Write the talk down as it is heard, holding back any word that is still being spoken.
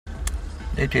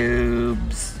Hey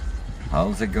tubes,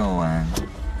 how's it going?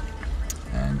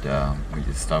 And we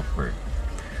just stopped for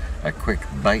a quick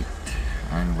bite,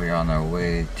 and we're on our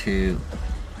way to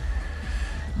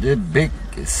the big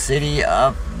city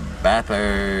of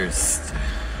Bathurst,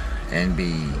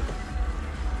 NB.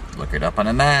 Look it up on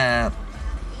a map.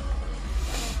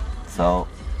 So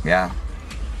yeah,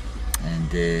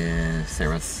 and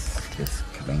Sarah's just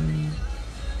coming.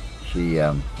 She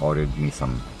ordered me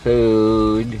some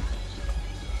food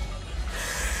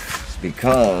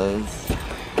because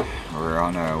we're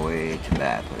on our way to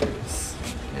Bathurst.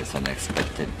 It's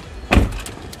unexpected.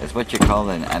 It's what you call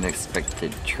an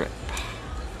unexpected trip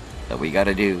that we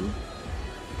gotta do.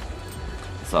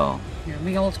 So your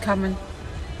meal's coming.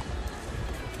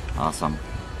 Awesome.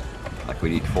 Like we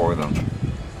need 4 of them.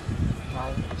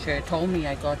 Well, should have told me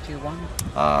I got you one.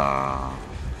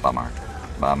 Bummer.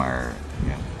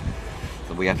 Yeah.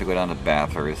 So we have to go down to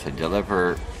Bathurst to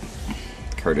deliver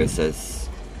Curtis's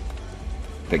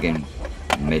friggin'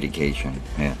 medication.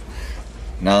 Yeah.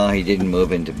 No, he didn't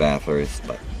move into Bathurst,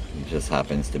 but he just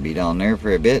happens to be down there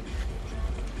for a bit.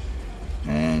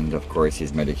 And of course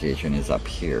his medication is up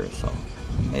here, so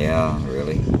yeah,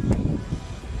 really.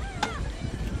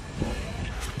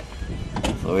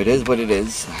 So it is what it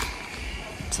is.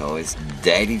 So it's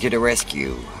Daddy to the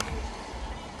rescue.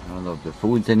 I don't know if the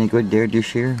food's any good there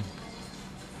this year,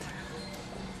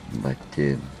 but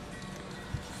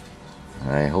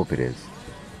I hope it is.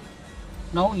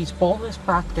 No, his bowl is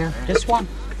back there. This one.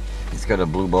 He's got a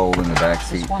blue bowl in the back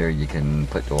seat there. You can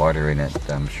put the water in it.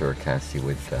 I'm sure Cassie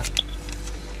would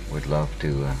love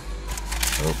to.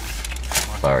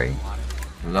 Oops, sorry.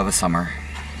 Love of summer.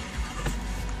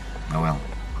 Oh well.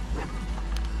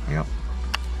 Yep.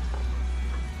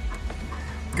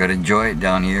 Gotta enjoy it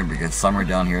down here because summer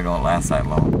down here don't last that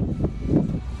long.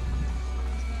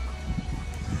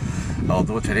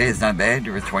 Although today is not bad,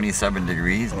 there was 27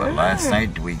 degrees, but last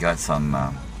night we got some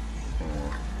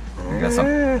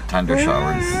thunder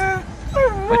showers.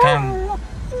 What time?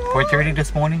 4:30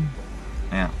 this morning?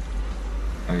 Yeah.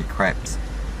 Holy craps.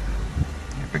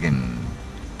 Freaking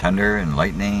thunder and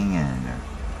lightning and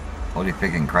holy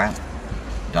freaking crap.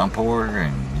 Downpour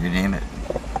and you name it.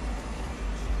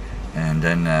 And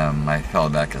then I fell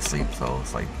back asleep, so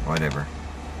it's like, whatever.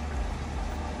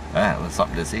 Ah, it was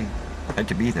something to see. Had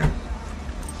to be there.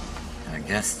 I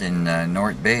guess in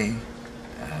North Bay,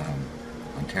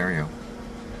 Ontario.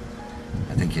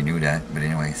 I think you knew that, but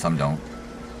anyway, some don't.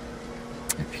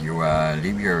 If you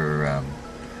leave your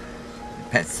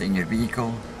pets in your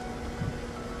vehicle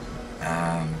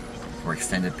for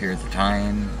extended periods of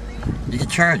time, you get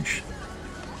charged.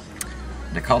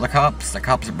 They call the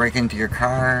cops break into your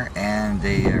car and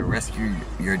they rescue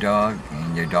your dog,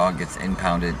 and your dog gets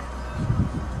impounded.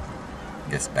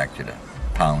 Gets back to the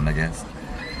pound, I guess.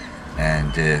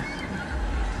 And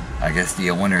I guess the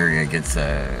owner gets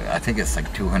I think it's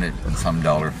like $200 and some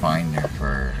fine there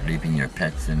for leaving your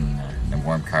pets in the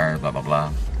warm car, blah blah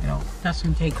blah, you know.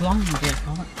 Doesn't take long to get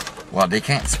home. Well, they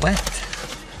can't sweat,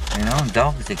 you know.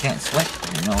 Dogs, they can't sweat,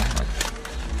 you know.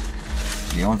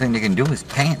 The only thing they can do is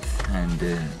pant, and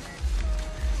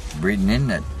breathing in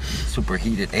that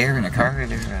superheated air in the car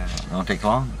there don't take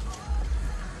long.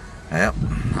 Yep,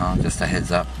 well, just a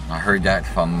heads up. I heard that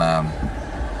from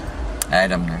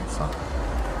Adam there, so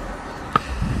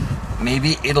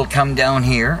maybe it'll come down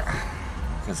here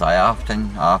because I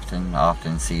often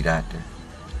see that there.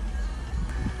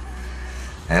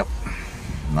 Yep,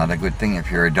 not a good thing if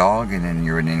you're a dog and then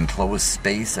you're in an enclosed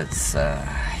space that's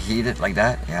heated like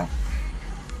that. Yeah.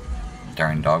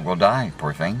 Darn dog will die,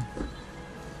 poor thing.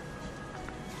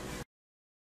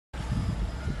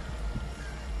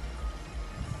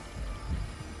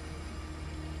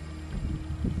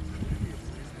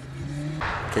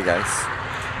 Okay guys,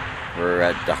 we're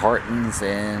at the Hortons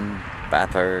in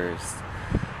Bathurst.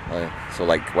 So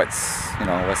like what's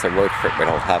a road trip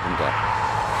without having to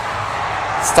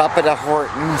stop at the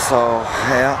Hortons. So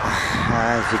yeah,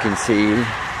 as you can see,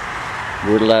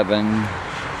 Route 11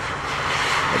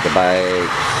 with the bike.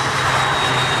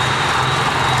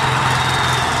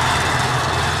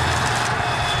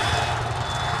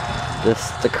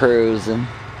 Just the cruising.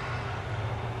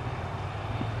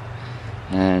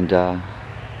 And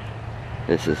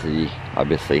this is the,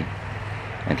 obviously,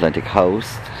 Atlantic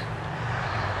Coast.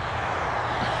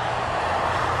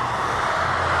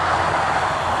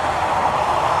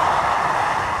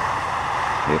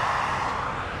 Yep.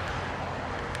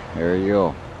 There you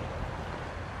go.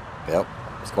 Yep,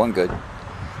 it's going good.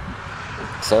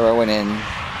 Sarah went in,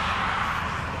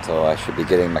 so I should be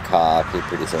getting my coffee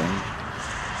pretty soon.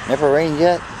 Never rained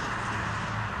yet.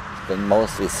 It's been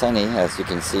mostly sunny, as you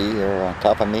can see here on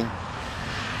top of me.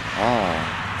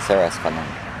 Oh, Sarah's coming.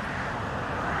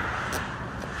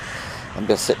 I'm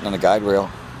just sitting on the guide rail.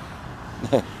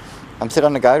 I'm sitting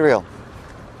on the guide rail.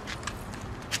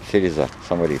 See, there's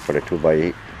somebody put a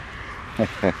 2x8.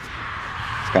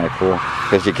 It's kind of cool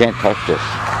because you can't touch this.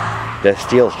 The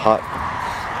steel's hot.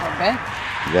 I bet.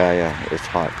 Yeah, it's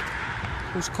hot.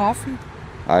 There's coffee?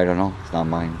 I don't know. It's not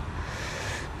mine.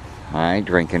 I ain't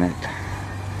drinking it.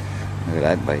 Look at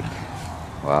that bike.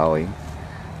 Wowie.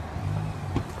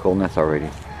 Coolness already.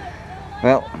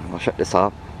 Well, I'll shut this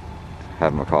off.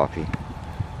 Have my coffee.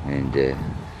 And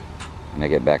when I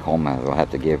get back home, I'll have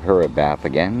to give her a bath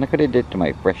again. Look what I did to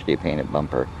my freshly painted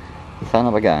bumper. Son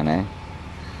of a gun, eh?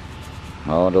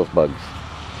 All those bugs.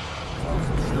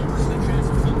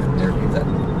 There he's at.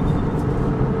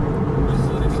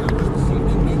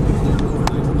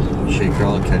 She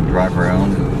girl can drive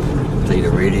around, play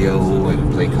the radio,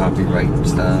 and play copyright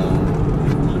stuff.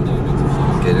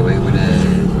 Get away with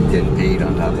it. Get paid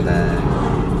on top of that.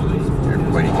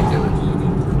 Everybody can do it.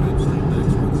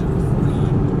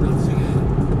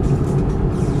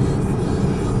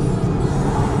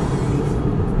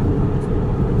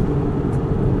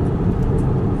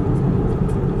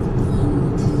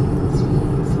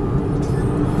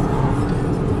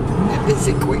 Is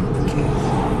it quick?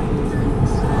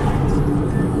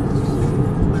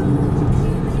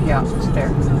 Yeah, it's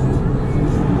there.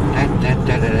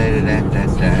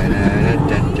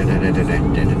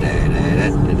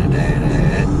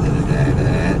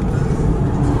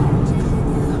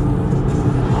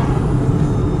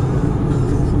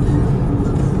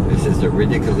 This is a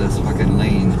ridiculous fucking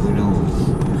lane, who knows?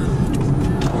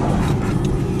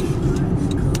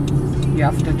 You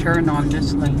have to turn on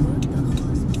this lane.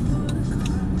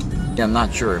 Yeah, I'm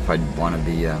not sure if I'd want to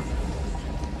be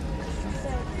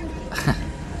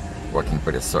working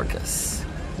for the circus.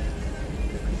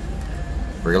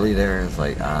 Really, there's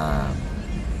like,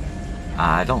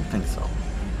 I don't think so.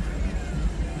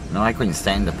 No, I couldn't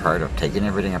stand the part of taking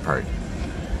everything apart.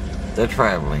 They're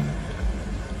traveling.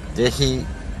 The heat,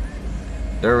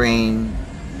 the rain,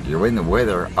 you're in the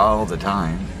weather all the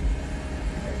time.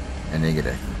 And they get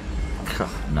a,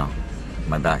 no,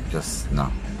 my back just,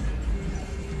 no.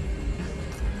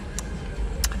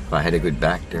 If I had a good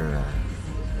back there,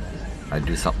 I'd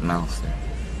do something else there.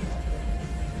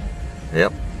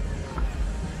 Yep.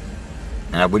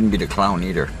 And I wouldn't be the clown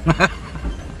either.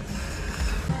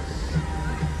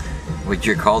 Would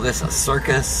you call this a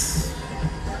circus?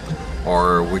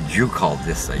 Or would you call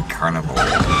this a carnival?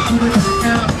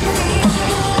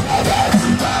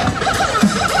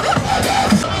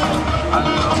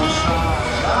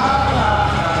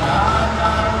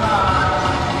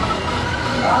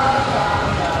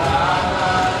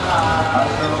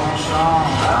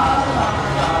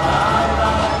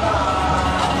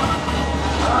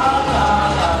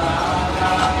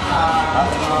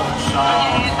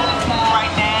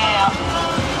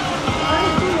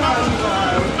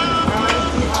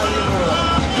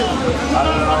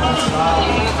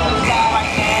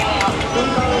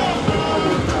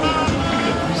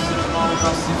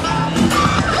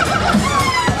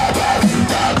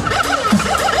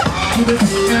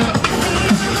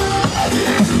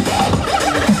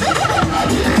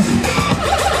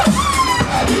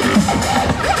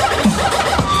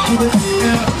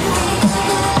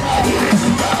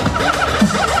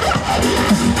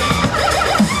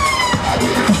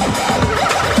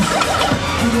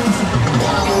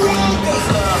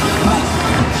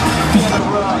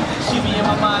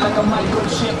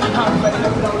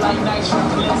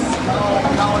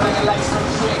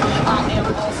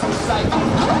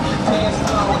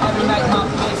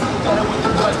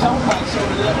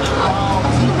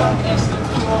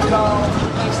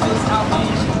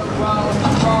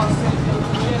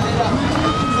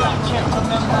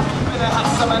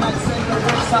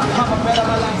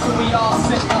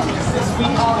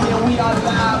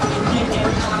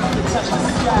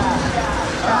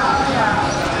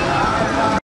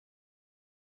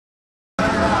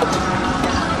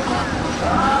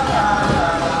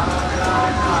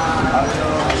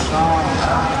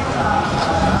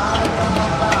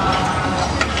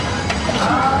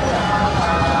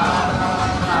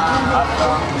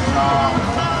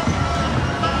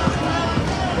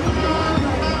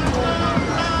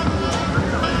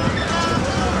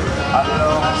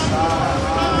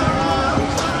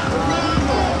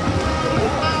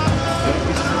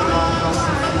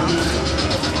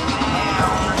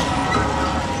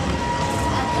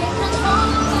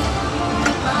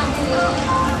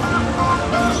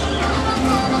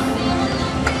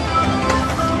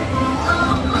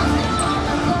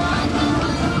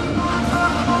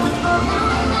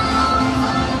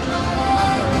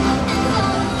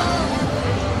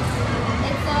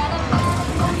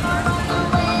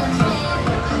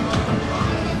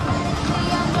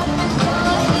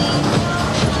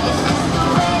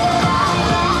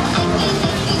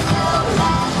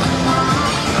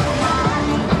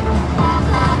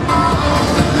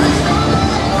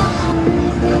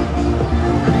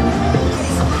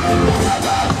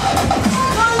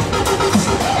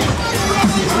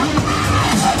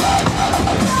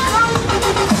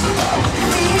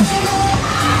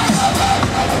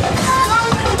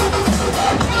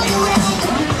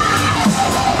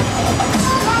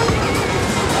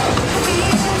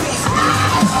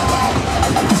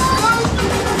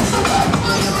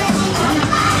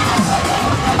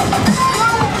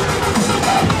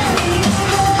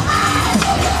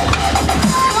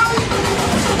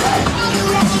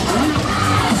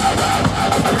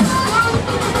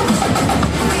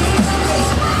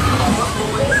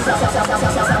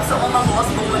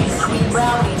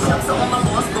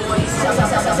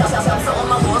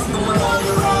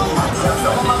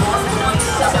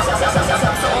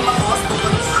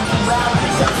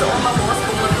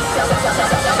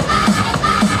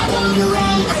 When you're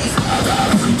ready,